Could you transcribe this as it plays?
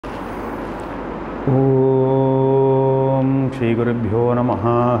Om Shri Gurubhyo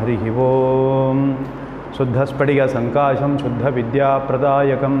Namaha Harihi Om Shuddha Spadiga Sankasham Shuddha Vidya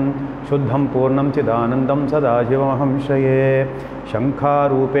Pradayakam Shuddham Purnam Chidanandam Sadashivam Shraye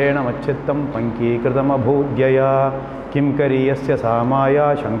Shankarupena Machittam Pankikritam Abhudyaya Kim Kariyasya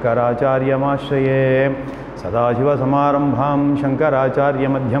Samaya Shankaracharya Mashraye Sadashiva Samarambham Shankaracharya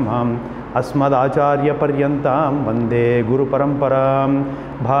Madhyamam Asmadacharya Paryantam Vande Guru Paramparam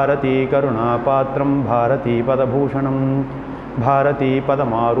Bharathi Karuna Patram Bharathi Padabhushanam Bharathi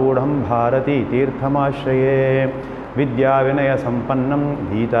Padamarudham Bharathi Tirthamashraye Vidya Vinaya Sampannam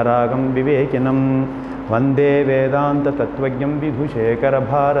Dhitaragam Vivekinam Vande Vedanta Tattvabodha Vidhushekara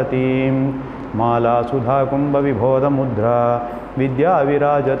Bharatim Mala Sudha Kumbha Vibhoda Mudra Vidya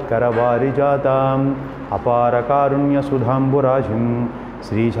Virajat Karavarijataam Apara Karunya Sudhamburajim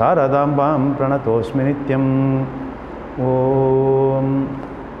Sri Sharadambam Pranatosmi Nityam Om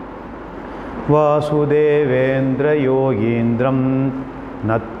Vasudevendra Yogindram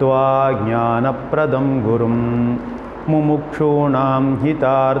Natva Jnanapradam Gurum Mumukshunam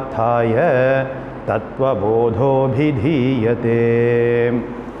Hitarthaya Tattvabodho Bhidhiyate.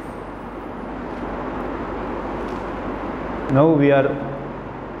 Now we are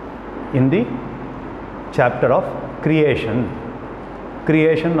in the chapter of creation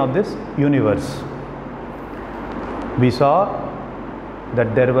of this universe. We saw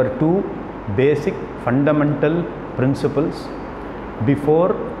that there were two basic fundamental principles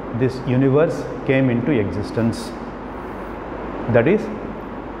before this universe came into existence. That is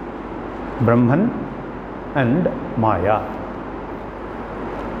Brahman and Maya.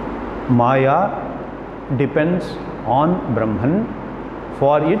 Maya depends on Brahman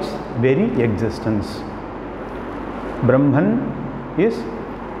for its very existence. Brahman is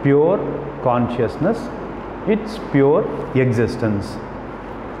pure consciousness, its pure existence.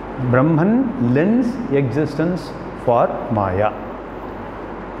 Brahman lends existence for Maya.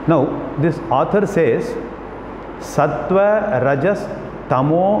 Now, this author says, Sattva, Rajas,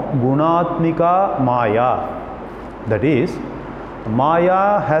 Tamo, Gunatmika, Maya. That is,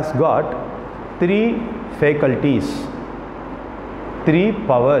 Maya has got three faculties, three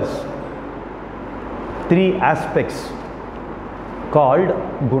powers, three aspects called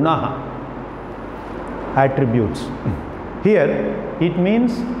Gunaha, attributes. Here it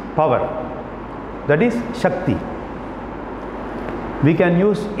means power, that is Shakti. We can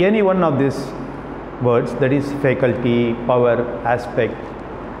use any one of these words, that is faculty, power, aspect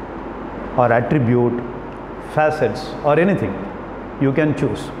or attribute, facets or anything you can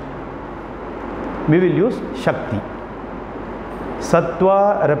choose. We will use Shakti.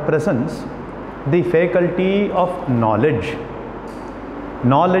 Sattva represents the faculty of knowledge,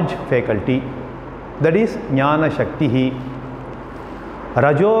 knowledge faculty, that is Jnana Shakti.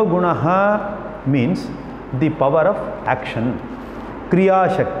 Rajo Gunaha means the power of action,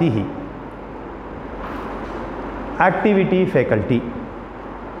 Kriya Shakti, activity faculty.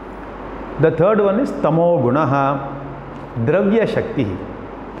 The third one is Tamo Gunaha, Dravya Shakti,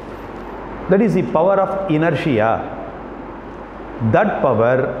 that is the power of inertia, that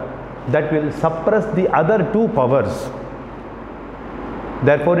power that will suppress the other two powers.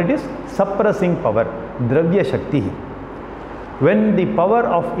 Therefore, it is suppressing power, Dravya Shakti. When the power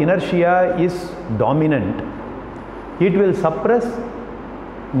of inertia is dominant, it will suppress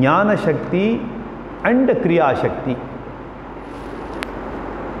Jnana Shakti and Kriya Shakti.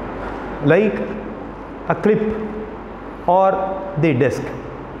 Like a clip or the desk,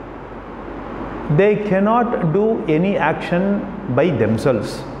 they cannot do any action by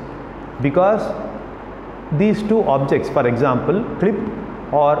themselves because these two objects, for example, clip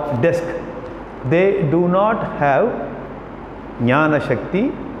or desk, they do not have Jnana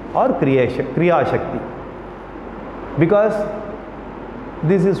Shakti or Kriya Shakti, because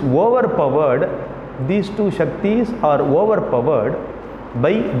this is overpowered, these two Shaktis are overpowered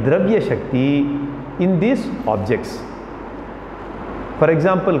by Dravya Shakti in these objects. For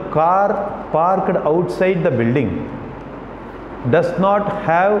example, car parked outside the building does not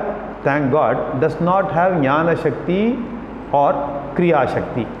have, thank God, does not have Jnana Shakti or Kriya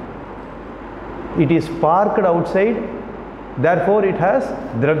Shakti. It is parked outside, therefore it has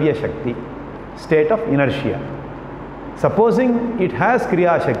Dravya Shakti, state of inertia. Supposing it has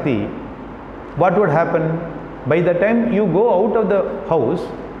Kriya Shakti, what would happen? By the time you go out of the house,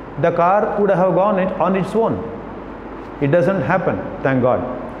 the car would have gone on its own. It doesn't happen, thank God.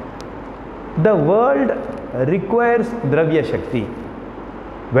 The world requires Dravya Shakti,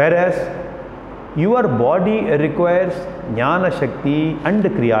 whereas your body requires Jnana Shakti and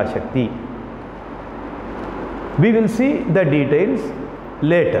Kriya Shakti. We will see the details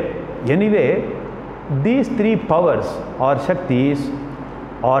later. Anyway, these three powers or Shaktis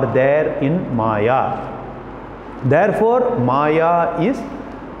are there in Maya. Therefore, Maya is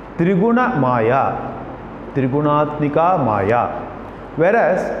Triguna Maya, Trigunatmika Maya.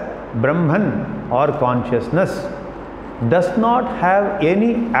 Whereas Brahman or consciousness does not have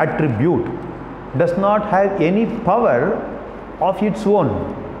any attribute, does not have any power of its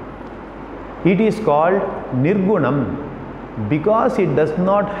own. It is called Nirgunam. Because it does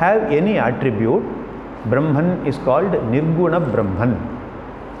not have any attribute, Brahman is called Nirguna Brahman.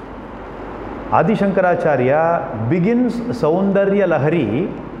 Adi Shankaracharya begins Saundarya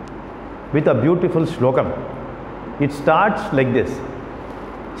Lahari with a beautiful slokam. It starts like this: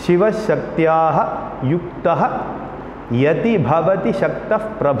 Shiva Shaktyaha Yuktaha Yati Bhavati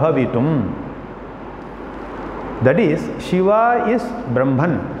Shaktah Prabhavitum. That is, Shiva is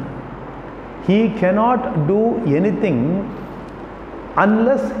Brahman. He cannot do anything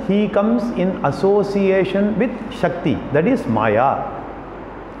unless he comes in association with Shakti, that is Maya.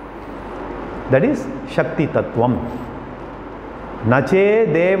 That is Shakti Tattvam. Nache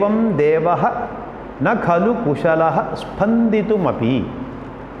devam devaha na khalu kushalaha spanditumapi.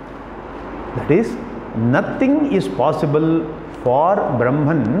 That is, nothing is possible for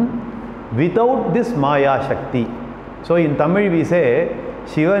Brahman without this Maya Shakti. So in Tamil we say,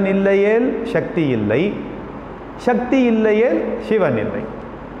 Shivan illayel Shakti illai, Shakti illayel Shivan illai.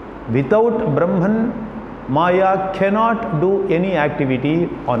 Without Brahman, Maya cannot do any activity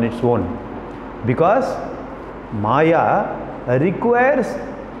on its own, because Maya requires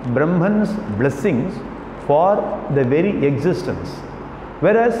Brahman's blessings for the very existence.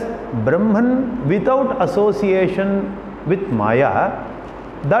 Whereas Brahman without association with Maya,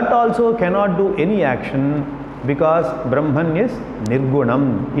 that also cannot do any action, because Brahman is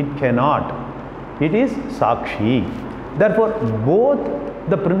Nirgunam. It cannot. It is Sakshi. Therefore, both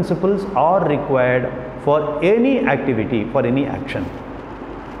the principles are required for any activity, for any action.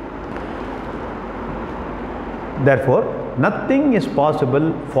 Therefore, nothing is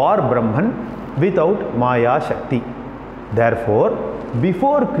possible for Brahman without Maya Shakti. Therefore,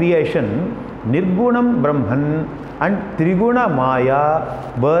 before creation, Nirgunam Brahman and Triguna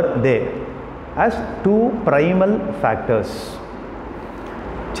Maya were there as two primal factors.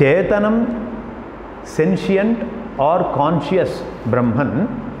 Chetanam, sentient or conscious Brahman,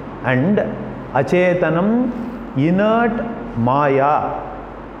 and Achetanam, inert Maya.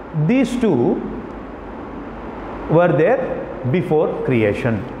 These two were there before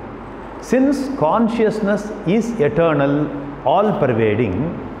creation. Since consciousness is eternal, all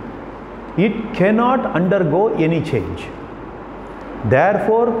pervading, it cannot undergo any change.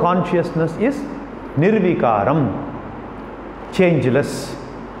 Therefore, consciousness is nirvikaram, changeless,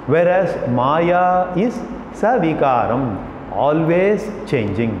 whereas Maya is savikaram, always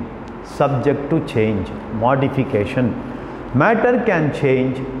changing, subject to change, modification. Matter can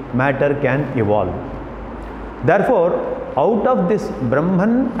change, matter can evolve. Therefore, out of this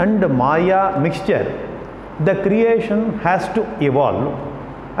Brahman and Maya mixture, the creation has to evolve.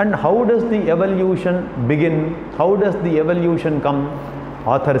 And how does the evolution begin? How does the evolution come?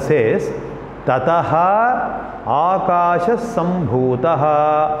 Author says, Tataha Akasha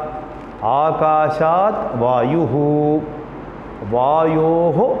Sambhutaha Akashat Vayuhu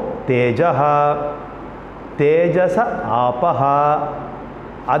Vayoho Tejaha Tejasa Apaha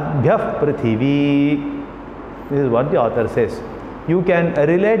Adbhyah Prithivi. This is what the author says. You can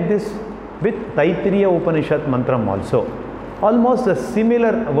relate this with Taittiriya Upanishad mantram also. Almost the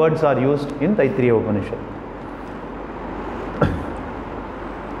similar words are used in Taittiriya Upanishad.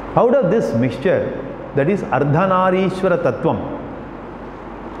 Out of this mixture, that is Ardhanarishwara Tattvam,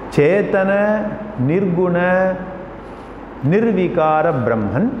 Chetana, Nirguna, Nirvikara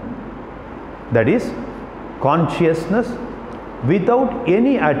Brahman, that is consciousness without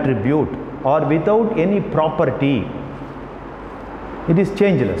any attribute or without any property. It is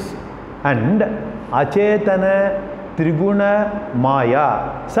changeless. And Achetana, Triguna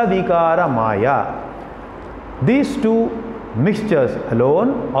Maya, Savikara Maya. These two mixtures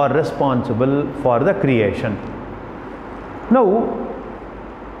alone are responsible for the creation. Now,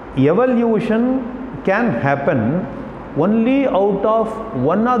 evolution can happen only out of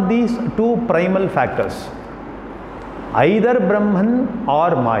one of these two primal factors, either Brahman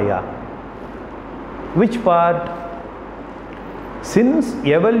or Maya. Which part? Since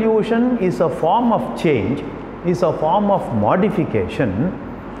evolution is a form of change, is a form of modification,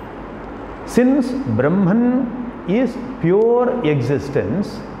 since Brahman is pure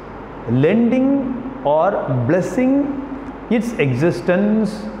existence, lending or blessing its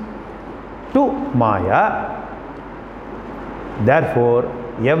existence to Maya, therefore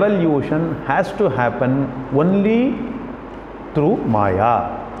evolution has to happen only through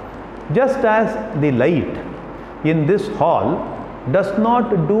Maya. Just as the light in this hall does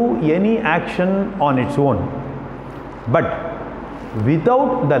not do any action on its own, but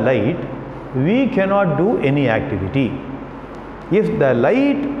without the light we cannot do any activity. If the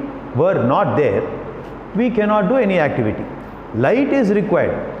light were not there, we cannot do any activity. Light is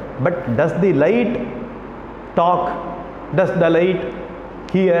required, but does the light talk? Does the light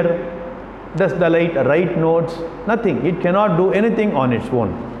hear? Does the light write notes? Nothing. It cannot do anything on its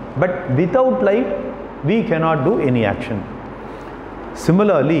own. But without light, we cannot do any action.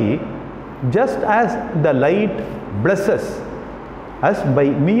 Similarly, just as the light blesses us by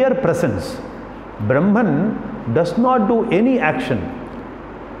mere presence, Brahman does not do any action.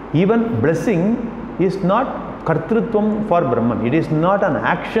 Even blessing is not kartrutvam for Brahman. It is not an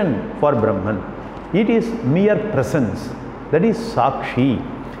action for Brahman. It is mere presence. That is Sakshi,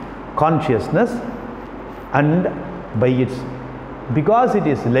 consciousness, and because it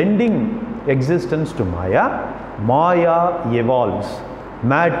is lending existence to Maya, Maya evolves,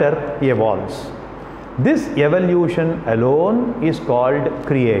 matter evolves. This evolution alone is called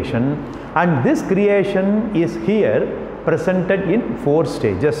creation, and this creation is here presented in 4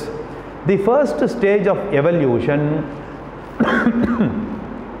 stages. The first stage of evolution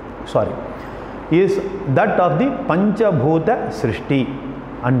is that of the Panchabhuta Srishti,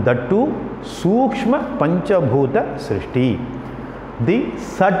 and that too Sukshma Panchabhuta Srishti. The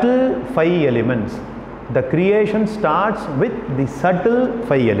subtle 5 elements. The creation starts with the subtle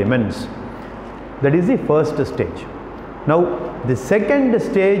 5 elements. That is the first stage. Now, the second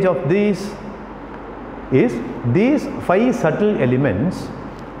stage of this is these 5 subtle elements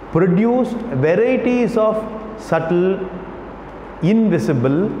produce varieties of subtle,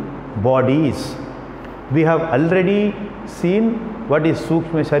 invisible bodies. We have already seen what is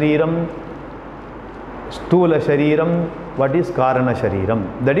Sukshma Shariram, Stula Shariram, what is Karana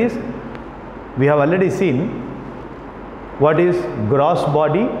Shariram. That is, we have already seen what is gross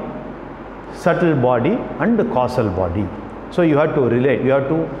body, subtle body, and the causal body. So you have to relate, you have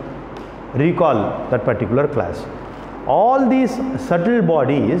to recall that particular class. All these subtle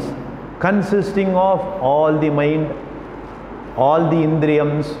bodies consisting of all the mind, all the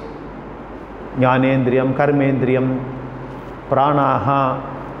indriyams, jnanendriyam, karmendriyam,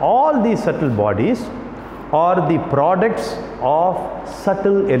 pranaha, all these subtle bodies are the products of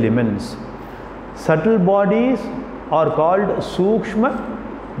subtle elements. Subtle bodies are called Sukshma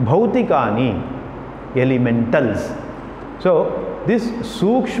Bhautikani, elementals. So this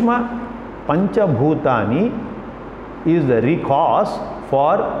Sukshma Panchabhutani is the cause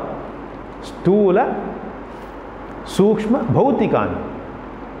for Stula Sukshma Bhautikani.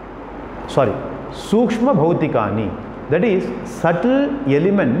 Sukshma Bhautikani. That is, subtle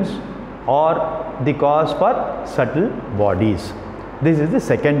elements are the cause for subtle bodies. This is the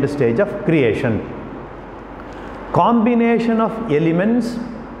second stage of creation. Combination of elements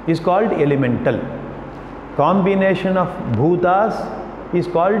is called elemental. Combination of bhutas is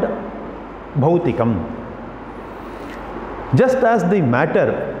called bhautikam. Just as the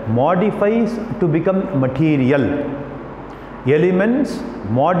matter modifies to become material, elements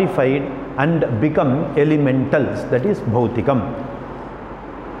modified and become elementals, that is bhautikam.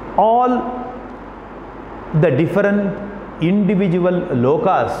 All the different individual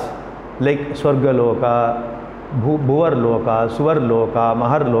lokas like Swarga Loka, Bhuvar Loka, Suvar Loka,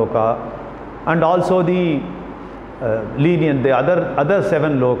 Mahar Loka, and also the the other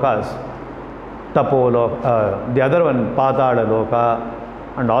 7 lokas, Tapo Loka, the other one Patada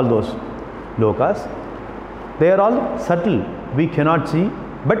Loka, and all those lokas, they are all subtle, we cannot see,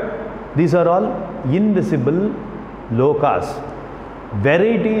 but these are all invisible lokas,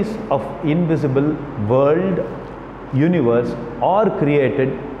 varieties of invisible world, universe are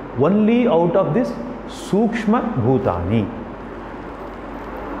created only out of this Sukshma Bhutani.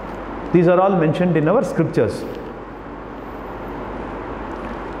 These are all mentioned in our scriptures.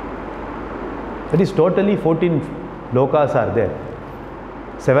 That is totally 14 lokas are there.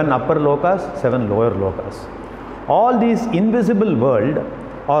 7 upper lokas, 7 lower lokas. All these invisible world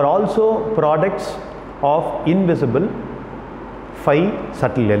are also products of invisible 5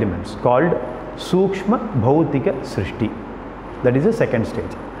 subtle elements called Sukshma Bhautika Srishti. That is the second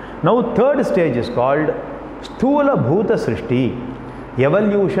stage. Now third stage is called Stula Bhuta Srishti,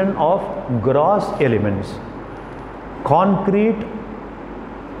 evolution of gross elements, concrete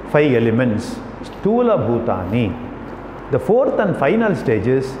 5 elements, Stula Bhutani. The fourth and final stage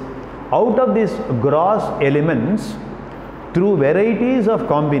is, out of these gross elements, through varieties of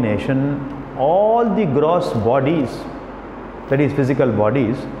combination, all the gross bodies that is physical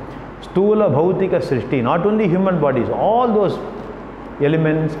bodies, Stula Bhautika Srishti, not only human bodies, all those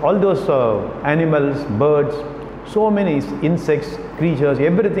elements, all those animals, birds, so many insects, creatures,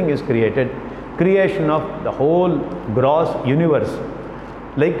 everything is created. Creation of the whole gross universe,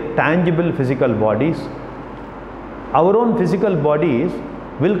 like tangible physical bodies. Our own physical bodies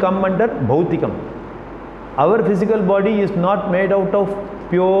will come under Bhautikam. Our physical body is not made out of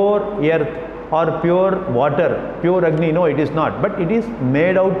pure earth or pure water, pure Agni. No, it is not. But it is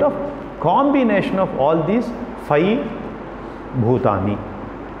made out of combination of all these 5 Bhutani.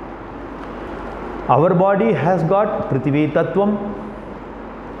 Our body has got Prithvi Tattvam,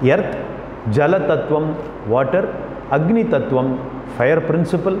 earth, Jala Tattvam, water, Agni Tattvam, fire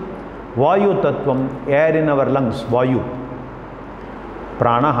principle, Vayu Tattvam, air in our lungs, Vayu,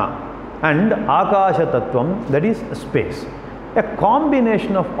 Pranaha, and Akasha Tattvam, that is space. A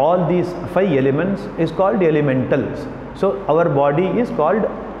combination of all these 5 elements is called elementals. So our body is called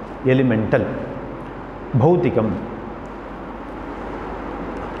elemental, Bhautikam.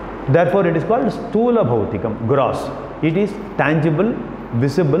 Therefore it is called Stula Bhautikam, gross. It is tangible,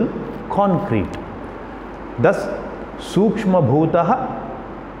 visible, concrete. Thus Sukshma Bhutaha,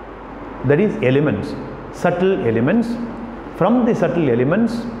 that is elements, subtle elements. From the subtle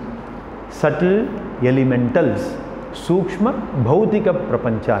elements, subtle elementals, Sukshma Bhautika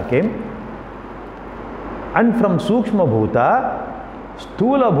Prapancha came, and from Sukshma Bhuta,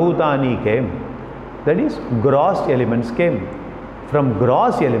 Stula Bhutani came, that is gross elements came. From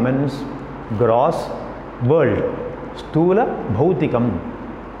gross elements, gross world, Stula Bhautikam,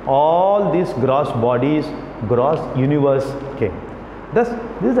 all these gross bodies, gross universe came. Thus,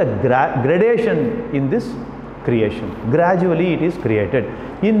 this is a gradation in this creation. Gradually it is created.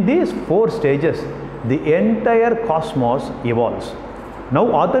 In these 4 stages, the entire cosmos evolves. Now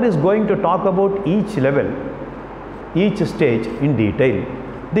author is going to talk about each level, each stage in detail.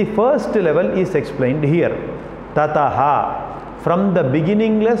 The first level is explained here. Tataha, from the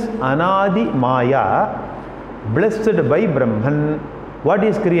beginningless Anadi Maya, blessed by Brahman, what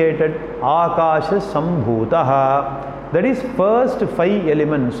is created? Akasha Sambhutaha. That is first 5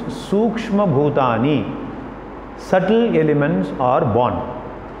 elements, Sukshma Bhutani, subtle elements are born.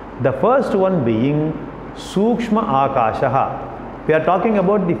 The first one being Sukshma Akashaha. We are talking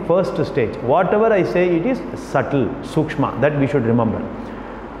about the first stage. Whatever I say, it is subtle, Sukshma, that we should remember.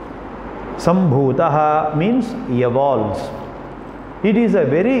 Sambhutaha means evolves. It is a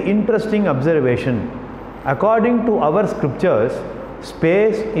very interesting observation. According to our scriptures,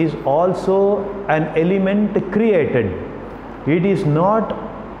 space is also an element created. It is not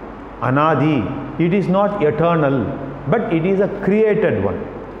Anadi, it is not eternal, but it is a created one.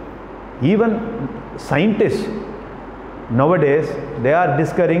 Even scientists nowadays, they are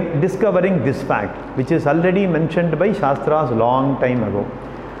discovering this fact, which is already mentioned by Shastras long time ago.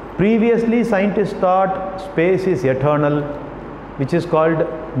 Previously, scientists thought space is eternal, which is called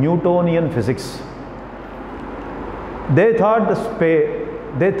Newtonian physics. They thought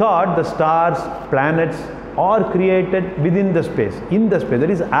the stars, planets are created within the space, in the space. That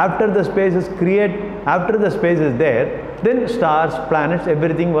is, after the space is after the space is there, then stars, planets,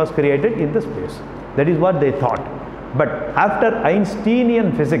 everything was created in the space. That is what they thought. But after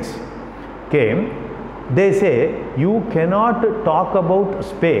Einsteinian physics came, they say you cannot talk about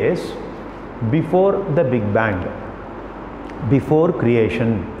space before the Big Bang, before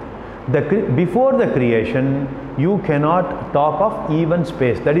creation. Before the creation, you cannot talk of even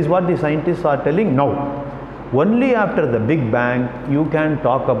space. That is what the scientists are telling now. Only after the Big Bang, you can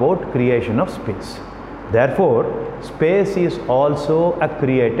talk about creation of space. Therefore, space is also a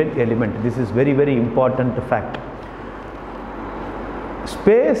created element. This is very, very important fact.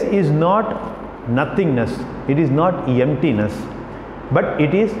 Space is not nothingness. It is not emptiness. But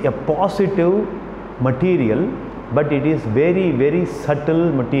it is a positive material, but it is very, very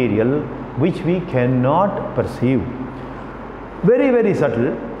subtle material which we cannot perceive. Very, very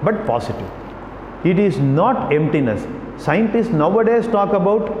subtle, but positive. It is not emptiness. Scientists nowadays talk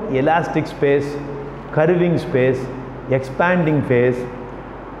about elastic space, curving space, expanding space,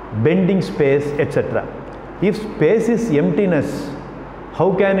 bending space, etc. If space is emptiness,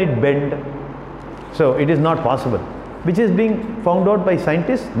 how can it bend? So it is not possible. Which is being found out by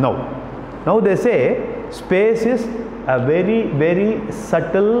scientists? No. Now they say space is a very, very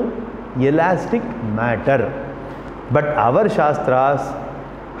subtle elastic matter. But our Shastras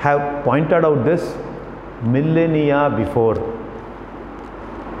have pointed out this millennia before.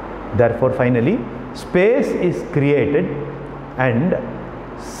 Therefore, finally, space is created and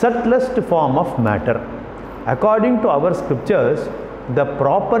subtlest form of matter. According to our scriptures, the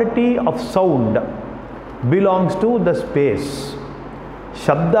property of sound belongs to the space.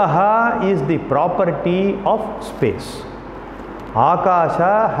 Shabdaha is the property of space.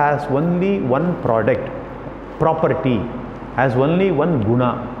 Akasha has only one property, has only one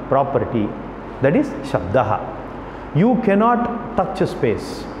guna, property, that is Shabdaha. You cannot touch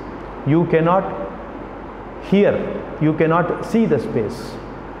space, you cannot hear, you cannot see the space,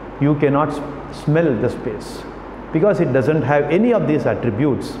 you cannot smell the space, because it doesn't have any of these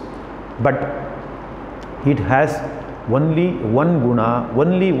attributes, but it has only one guna,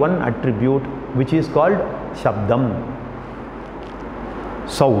 only one attribute, which is called Shabdam,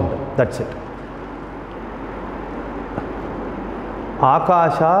 sound, that's it.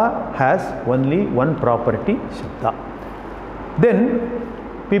 Akasha has only one property, Shabda. Then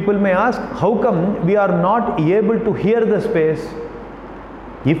people may ask, how come we are not able to hear the space?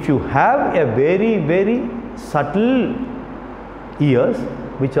 If you have a very, very subtle ears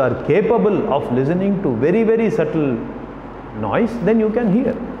which are capable of listening to very, very subtle noise, then you can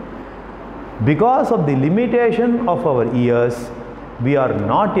hear. Because of the limitation of our ears, we are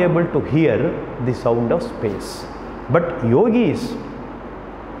not able to hear the sound of space. But yogis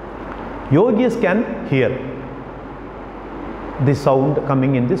can hear the sound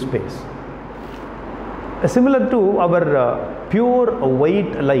coming in this space. Similar to our pure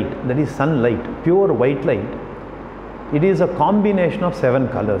white light, that is sunlight, pure white light, it is a combination of 7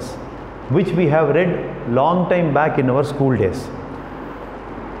 colors, which we have read long time back in our school days.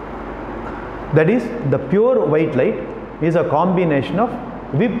 That is, the pure white light is a combination of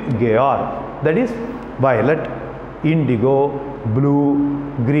Vibgayar, that is violet, indigo, blue,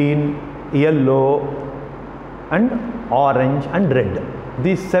 green, yellow and orange and red.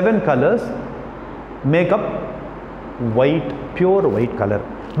 These 7 colors make up white, pure white color.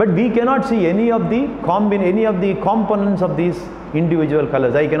 But we cannot see any of the components of these individual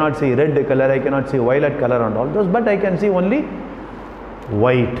colors. I cannot see red color, I cannot see violet color and all those, but I can see only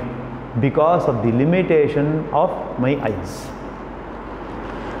white because of the limitation of my eyes.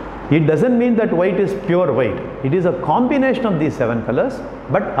 It doesn't mean that white is pure white. It is a combination of these 7 colors,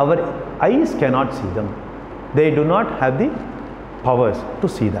 but our eyes cannot see them. They do not have the powers to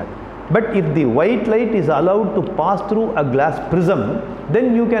see that. But if the white light is allowed to pass through a glass prism,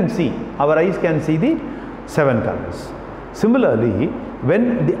 then you can see, our eyes can see the 7 colors. Similarly,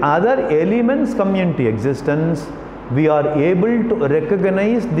 when the other elements come into existence, we are able to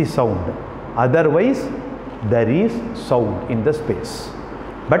recognize the sound. Otherwise, there is sound in the space,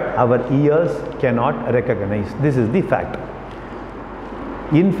 but our ears cannot recognize. This is the fact.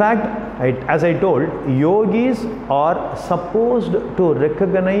 In fact, as I told, yogis are supposed to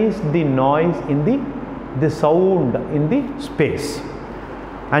recognize the noise in the sound in the space,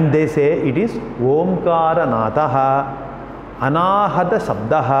 and they say it is Omkaranataha, Anahata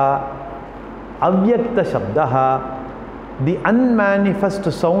Shabdaha, Avyakta Shabdaha, the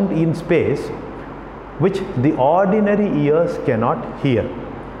unmanifest sound in space which the ordinary ears cannot hear,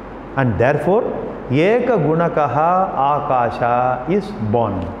 and therefore Eka Gunakaha Akasha is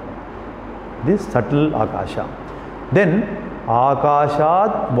born, this subtle Akasha. Then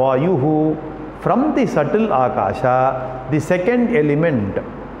Akashat Vayuhu, from the subtle Akasha, the second element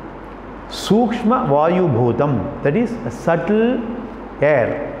Sukshma Vayu Bhutam, that is subtle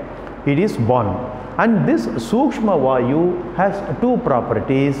air, it is born. And this Sukshma Vayu has 2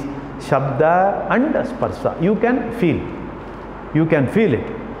 properties, Shabda and Sparsa. You can feel it.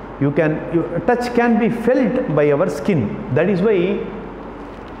 Touch can be felt by our skin. That is why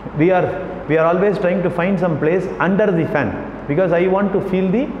we are always trying to find some place under the fan, because I want to feel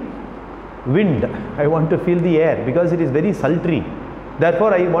the wind, I want to feel the air, because it is very sultry.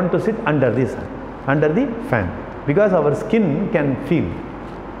 Therefore, I want to sit under the fan, because our skin can feel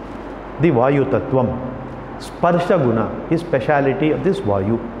the Vayu Tattvam. Sparsha Guna is speciality of this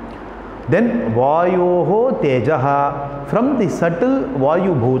Vayu. Then Vayoho Tejaha, from the subtle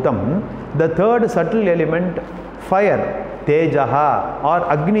Vayu Bhutam, the third subtle element, fire, Tejaha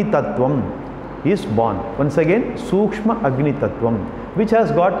or Agni Tattvam, is born. Once again, Sukshma Agni Tattvam, which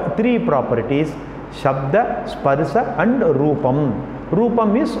has got 3 properties, Shabda, Sparsa and Rupam.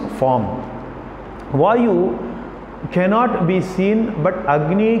 Rupam is form. Vayu cannot be seen, but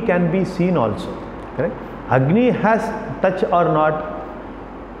Agni can be seen also. Correct? Agni has touch or not,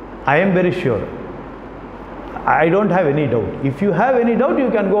 I am very sure. I don't have any doubt. If you have any doubt, you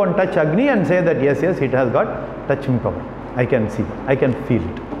can go and touch Agni and say that yes, it has got touching power. I can see that. I can feel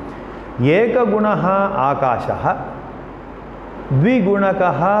it. Eka Gunaha Akashaha,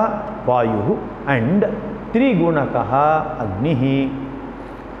 Dvigunakaha Vayuhu and Trigunakaha Agnihi.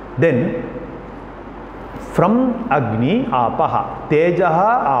 Then from Agni Apaha,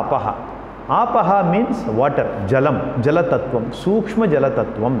 Tejaha Apaha. Apaha means water, jalam, jalatattvam, sukshma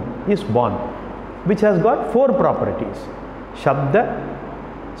jalatattvam is born, which has got 4 properties: Shabda,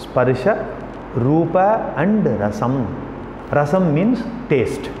 Sparsha, Rupa and Rasam. Rasam means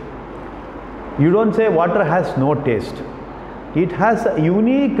taste. You don't say water has no taste. It has a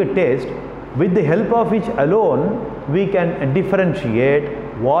unique taste, with the help of which alone we can differentiate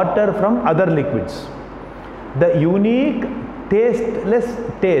water from other liquids. The unique tasteless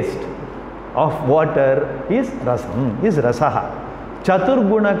taste of water is rasam, is rasaha.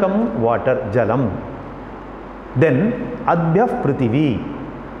 Chaturgunakam water, jalam. Then adbhyah prithvi.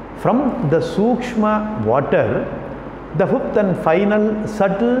 From the sukshma water, the fifth and final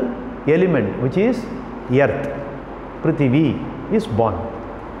subtle element, which is earth, prithvi, is born.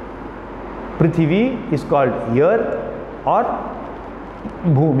 Prithvi is called earth or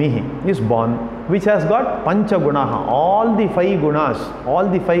bhumi is born, which has got pancha gunaha, all the 5 gunas, all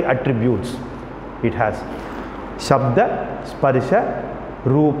the 5 attributes it has: Shabda, Sparsha,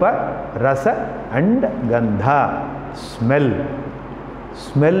 Rupa, Rasa and Gandha. Smell.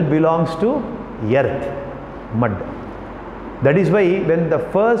 Smell belongs to earth, mud. That is why when the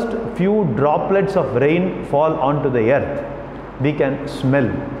first few droplets of rain fall onto the earth, we can smell.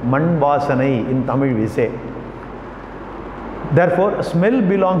 Man vasanai in Tamil we say. Therefore, smell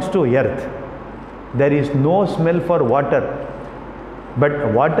belongs to earth. There is no smell for water.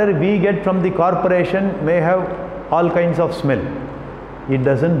 But water we get from the corporation may have all kinds of smell. It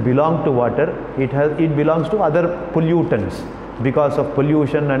doesn't belong to water. It belongs to other pollutants. Because of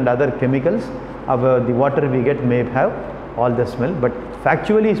pollution and other chemicals, the water we get may have all the smell. But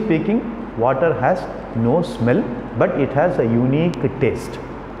factually speaking, water has no smell, but it has a unique taste.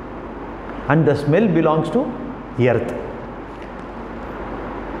 And the smell belongs to earth.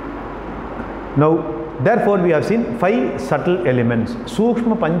 Now, therefore, we have seen 5 subtle elements.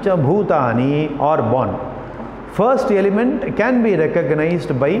 Sukshma pancha bhutani are born. First element can be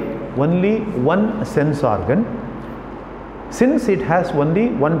recognized by only one sense organ, since it has only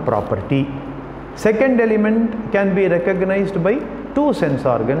one property. Second element can be recognized by 2 sense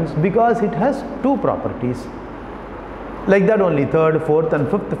organs because it has 2 properties. Like that only third, fourth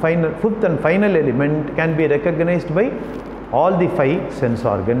and fifth and final element can be recognized by all the 5 sense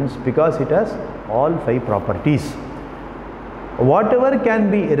organs because it has all 5 properties. Whatever can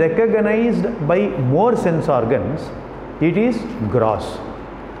be recognized by more sense organs, it is gross.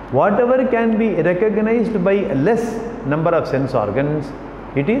 Whatever can be recognized by less number of sense organs,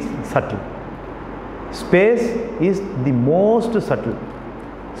 it is subtle. Space is the most subtle.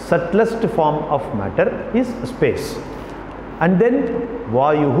 Subtlest form of matter is space. And then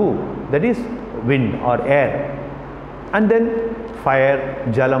Vayuhu, that is wind or air. And then fire,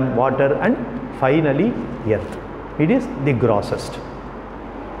 jalam, water, and finally earth. It is the grossest.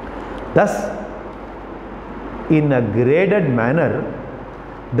 Thus, in a graded manner,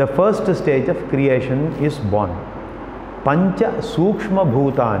 the first stage of creation is born. Pancha sukshma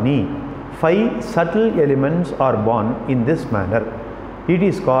bhutani, 5 subtle elements are born in this manner. It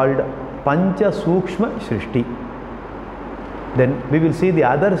is called Pancha Sukshma Srishti. Then we will see the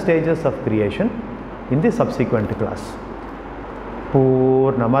other stages of creation in the subsequent class.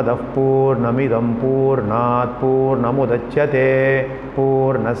 Purnamadav Purnamidam Purnat Purnamudachyate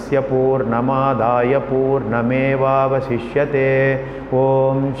Purnasya Purnamadaya Purnameva Vasishyate.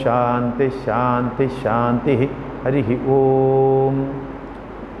 Om Shanti Shanti Shanti. Harihi Om.